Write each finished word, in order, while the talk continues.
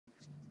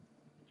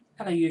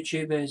Hello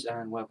YouTubers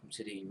and welcome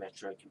to the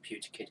Retro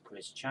Computer Kid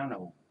Quiz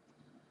channel.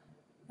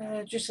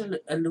 Just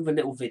another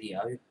little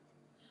video.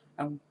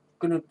 I'm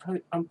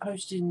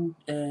posting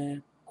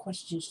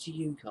questions to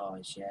you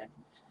guys. Yeah,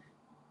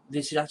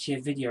 this is actually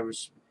a video.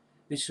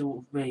 This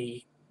will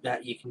be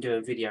that you can do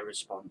a video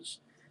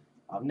response.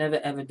 I've never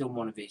ever done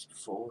one of these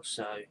before,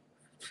 so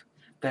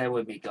bear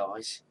with me,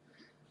 guys.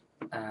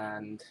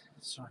 And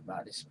sorry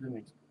about this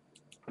blooming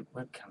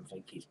webcam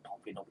thing keeps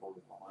popping up all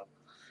the while.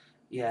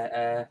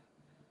 Yeah.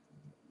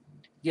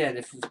 Yeah,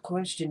 the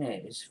question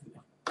is,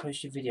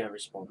 post your video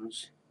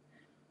response.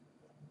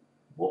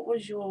 What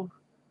was your,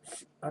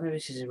 I know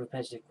this is a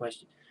repetitive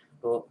question,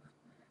 but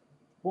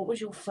what was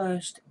your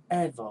first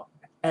ever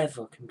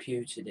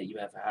computer that you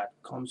ever had?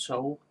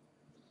 Console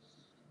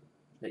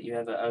that you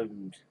ever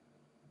owned?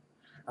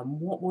 And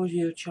what was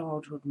your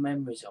childhood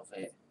memories of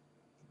it?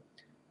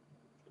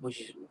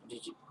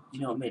 You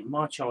know what I mean?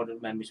 My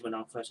childhood memories when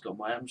I first got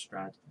my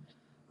Amstrad,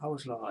 I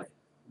was like,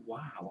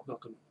 wow, I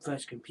got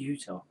first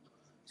computer.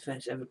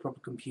 First ever proper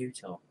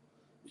computer.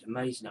 It was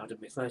amazing. I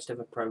did my first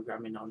ever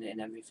programming on it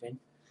and everything.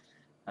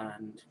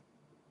 And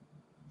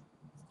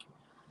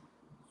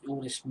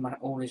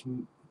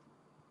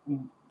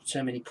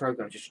so many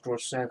programs, just draw a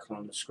circle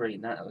on the screen.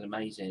 That was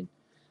amazing.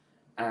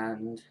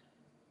 And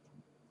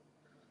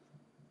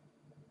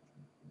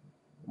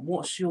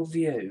what's your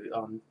view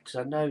on, because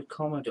I know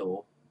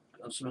Commodore,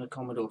 on some of the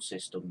Commodore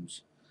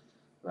systems,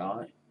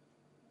 right,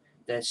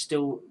 they're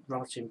still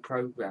writing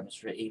programs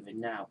for it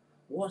even now.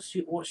 What's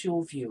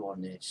your view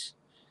on this?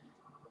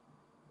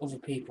 Other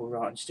people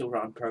still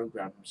writing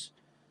programs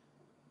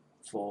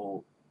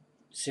for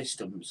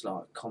systems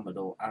like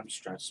Commodore,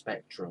 Amstrad,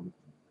 Spectrum.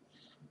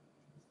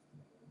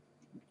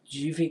 Do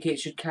you think it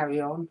should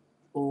carry on,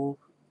 or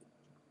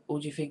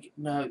do you think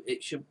no,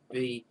 it should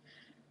be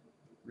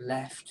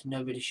left?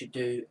 Nobody should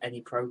do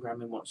any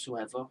programming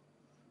whatsoever,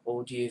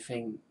 or do you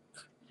think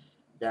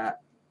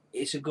that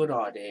it's a good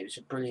idea? It's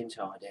a brilliant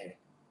idea.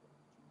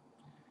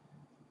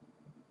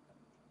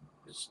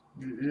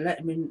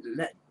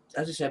 As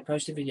I said,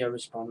 post a video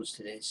response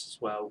to this as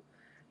well,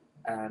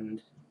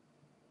 and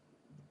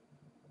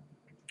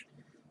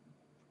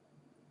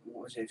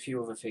what was it? A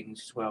few other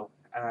things as well,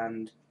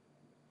 and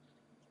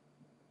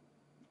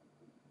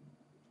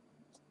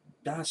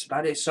that's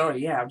about it.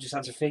 Sorry, yeah, I've just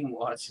had to think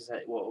what's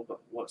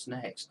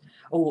next.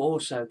 Oh,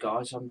 also,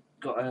 guys, I'm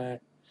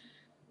gradually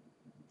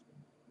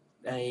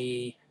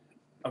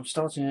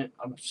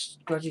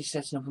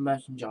setting up a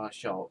merchandise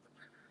shop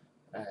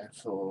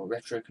for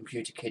Retro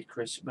Computer Kid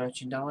Chris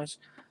merchandise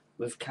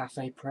with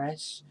Cafe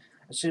Press.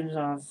 As soon as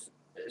I've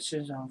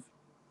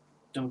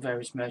done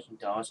various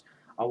merchandise,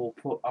 I will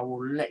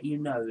let you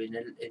know in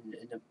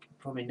the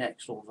probably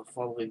next or the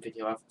following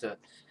video after,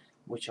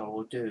 which I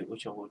will do,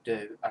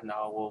 and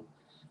I will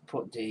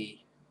put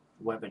the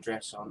web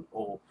address on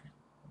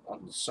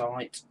the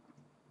site.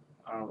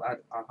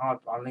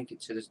 I'll link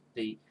it to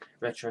the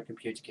Retro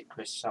Computer Kid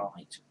Chris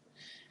site.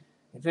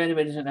 If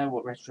anybody doesn't know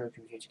what Retro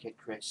Computer Kid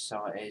Chris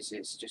site is,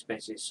 it's just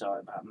basically a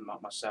site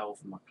about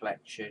myself and my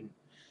collection,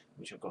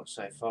 which I've got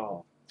so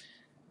far.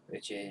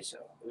 Which is,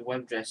 the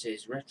web address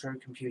is Retro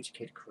Computer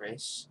Kid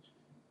Chris,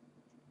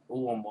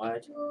 all one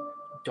word,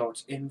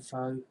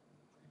 .info.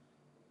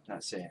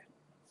 That's it.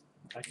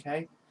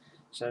 Okay,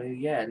 so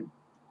yeah,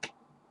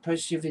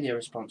 post your video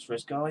response for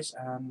us, guys,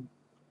 and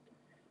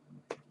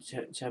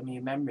tell me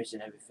your memories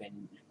and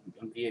everything,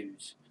 and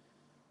views,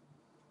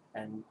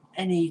 and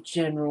any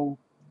general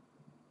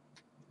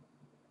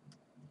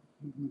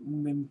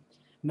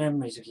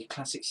memories of your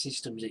classic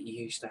systems that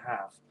you used to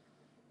have.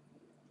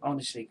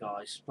 Honestly,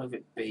 guys, whether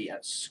it be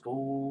at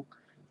school,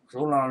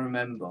 because all I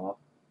remember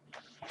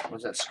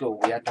was at school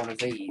we had one of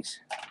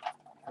these.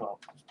 Well,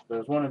 there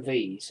was one of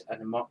these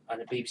and a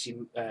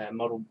BBC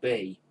Model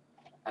B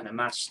and a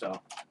Master.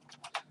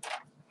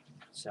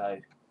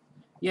 So,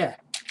 yeah.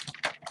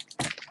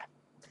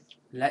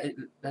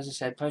 As I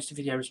said, post a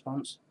video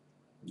response.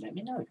 Let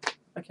me know.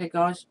 Okay,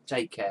 guys,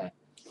 take care.